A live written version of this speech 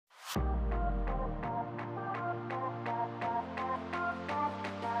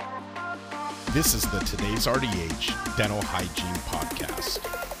This is the Today's RDH Dental Hygiene Podcast,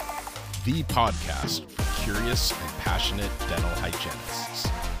 the podcast for curious and passionate dental hygienists.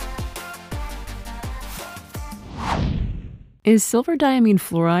 Is silver diamine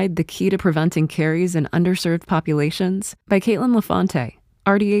fluoride the key to preventing caries in underserved populations? By Caitlin LaFonte,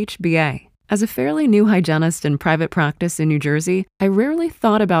 RDH BA. As a fairly new hygienist in private practice in New Jersey, I rarely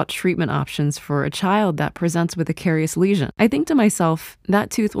thought about treatment options for a child that presents with a carious lesion. I think to myself,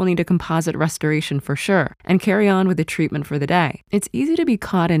 that tooth will need a composite restoration for sure, and carry on with the treatment for the day. It's easy to be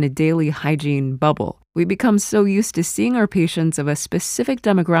caught in a daily hygiene bubble. We become so used to seeing our patients of a specific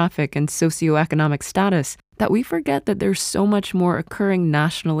demographic and socioeconomic status that we forget that there's so much more occurring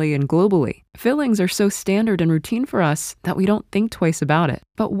nationally and globally. Fillings are so standard and routine for us that we don't think twice about it.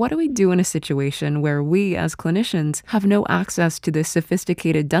 But what do we do in a situation where we, as clinicians, have no access to the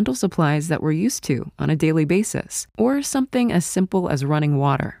sophisticated dental supplies that we're used to on a daily basis, or something as simple as running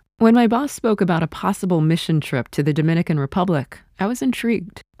water? When my boss spoke about a possible mission trip to the Dominican Republic, I was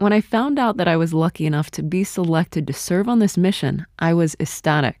intrigued. When I found out that I was lucky enough to be selected to serve on this mission, I was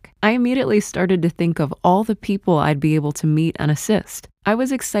ecstatic. I immediately started to think of all the people I'd be able to meet and assist. I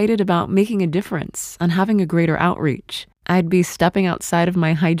was excited about making a difference and having a greater outreach. I'd be stepping outside of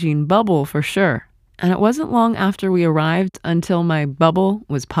my hygiene bubble for sure. And it wasn't long after we arrived until my bubble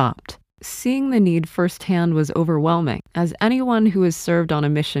was popped. Seeing the need firsthand was overwhelming, as anyone who has served on a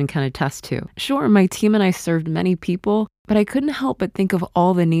mission can attest to. Sure, my team and I served many people, but I couldn't help but think of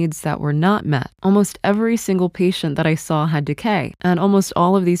all the needs that were not met. Almost every single patient that I saw had decay, and almost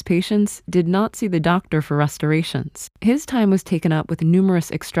all of these patients did not see the doctor for restorations. His time was taken up with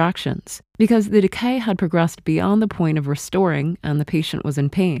numerous extractions, because the decay had progressed beyond the point of restoring and the patient was in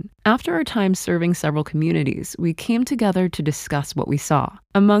pain. After our time serving several communities, we came together to discuss what we saw.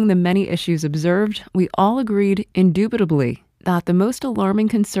 Among the many issues observed, we all agreed indubitably that the most alarming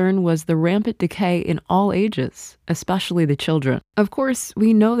concern was the rampant decay in all ages, especially the children. Of course,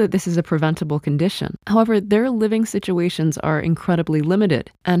 we know that this is a preventable condition. However, their living situations are incredibly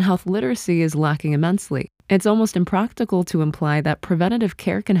limited, and health literacy is lacking immensely. It's almost impractical to imply that preventative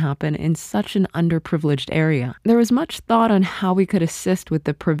care can happen in such an underprivileged area. There was much thought on how we could assist with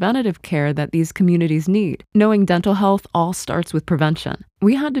the preventative care that these communities need. Knowing dental health all starts with prevention.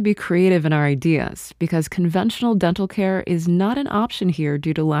 We had to be creative in our ideas because conventional dental care is not an option here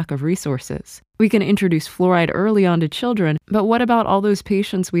due to lack of resources. We can introduce fluoride early on to children, but what about all those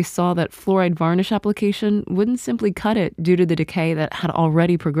patients we saw that fluoride varnish application wouldn't simply cut it due to the decay that had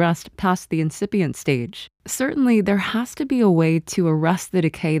already progressed past the incipient stage? Certainly, there has to be a way to arrest the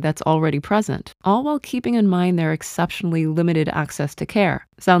decay that's already present, all while keeping in mind their exceptionally limited access to care.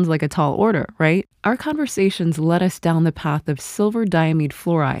 Sounds like a tall order, right? Our conversations led us down the path of silver diamide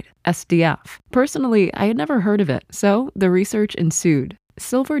fluoride, SDF. Personally, I had never heard of it, so the research ensued.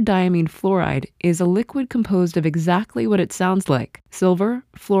 Silver diamine fluoride is a liquid composed of exactly what it sounds like: silver,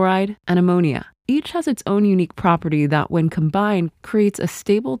 fluoride, and ammonia. Each has its own unique property that, when combined, creates a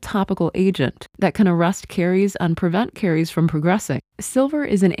stable topical agent that can arrest caries and prevent caries from progressing. Silver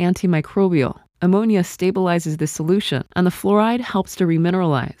is an antimicrobial. Ammonia stabilizes the solution, and the fluoride helps to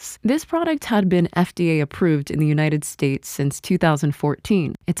remineralize. This product had been FDA approved in the United States since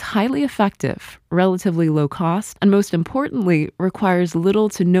 2014. It's highly effective, relatively low cost, and most importantly, requires little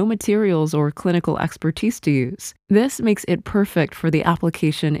to no materials or clinical expertise to use. This makes it perfect for the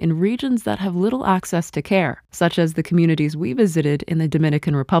application in regions that have little access to care, such as the communities we visited in the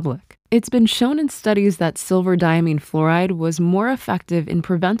Dominican Republic. It's been shown in studies that silver diamine fluoride was more effective in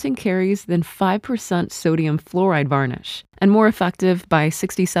preventing caries than 5% sodium fluoride varnish, and more effective by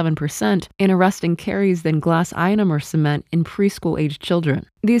 67% in arresting caries than glass ionomer cement in preschool-aged children.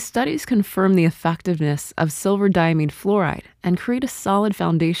 These studies confirm the effectiveness of silver diamide fluoride and create a solid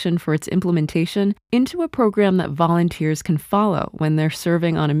foundation for its implementation into a program that volunteers can follow when they're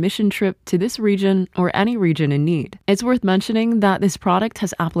serving on a mission trip to this region or any region in need. It's worth mentioning that this product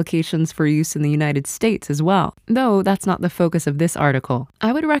has applications for use in the United States as well, though that's not the focus of this article.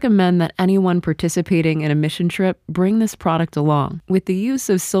 I would recommend that anyone participating in a mission trip bring this product along. With the use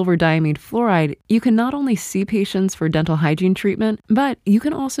of silver diamide fluoride, you can not only see patients for dental hygiene treatment, but you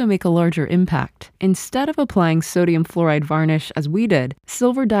can also make a larger impact. Instead of applying sodium fluoride varnish as we did,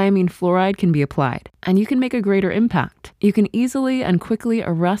 silver diamine fluoride can be applied, and you can make a greater impact. You can easily and quickly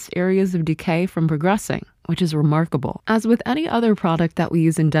arrest areas of decay from progressing, which is remarkable. As with any other product that we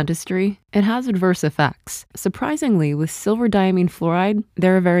use in dentistry, it has adverse effects. Surprisingly, with silver diamine fluoride,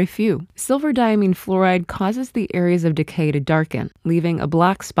 there are very few. Silver diamine fluoride causes the areas of decay to darken, leaving a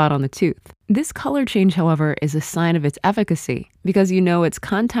black spot on the tooth. This color change, however, is a sign of its efficacy because you know it's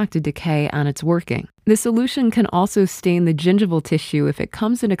contacted decay and it's working. The solution can also stain the gingival tissue if it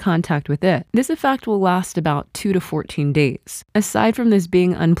comes into contact with it. This effect will last about 2 to 14 days. Aside from this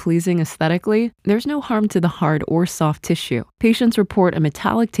being unpleasing aesthetically, there's no harm to the hard or soft tissue. Patients report a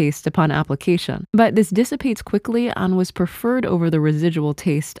metallic taste upon application, but this dissipates quickly and was preferred over the residual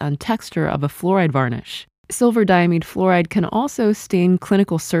taste and texture of a fluoride varnish. Silver diamide fluoride can also stain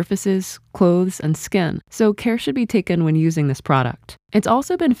clinical surfaces, clothes, and skin, so care should be taken when using this product. It's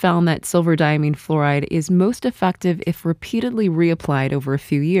also been found that silver diamide fluoride is most effective if repeatedly reapplied over a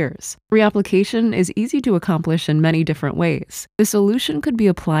few years. Reapplication is easy to accomplish in many different ways. The solution could be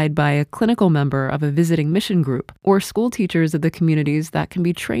applied by a clinical member of a visiting mission group or school teachers of the communities that can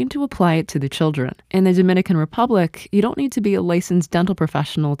be trained to apply it to the children. In the Dominican Republic, you don't need to be a licensed dental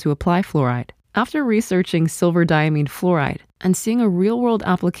professional to apply fluoride. After researching silver diamide fluoride and seeing a real-world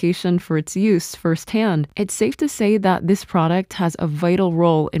application for its use firsthand, it's safe to say that this product has a vital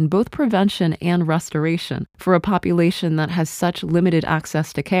role in both prevention and restoration for a population that has such limited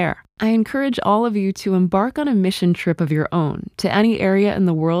access to care. I encourage all of you to embark on a mission trip of your own to any area in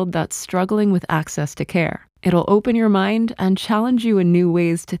the world that's struggling with access to care. It'll open your mind and challenge you in new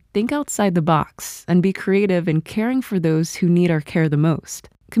ways to think outside the box and be creative in caring for those who need our care the most.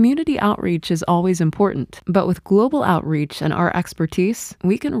 Community outreach is always important, but with global outreach and our expertise,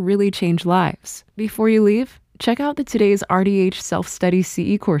 we can really change lives. Before you leave, check out the Today's RDH Self-Study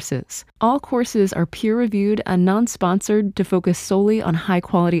CE courses. All courses are peer-reviewed and non-sponsored to focus solely on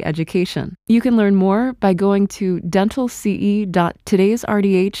high-quality education. You can learn more by going to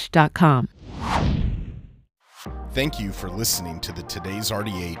dentalce.todaysrdh.com. Thank you for listening to the Today's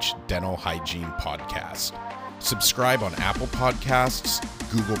RDH Dental Hygiene Podcast. Subscribe on Apple Podcasts,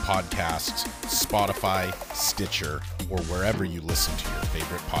 Google Podcasts, Spotify, Stitcher, or wherever you listen to your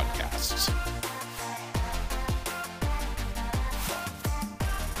favorite podcasts.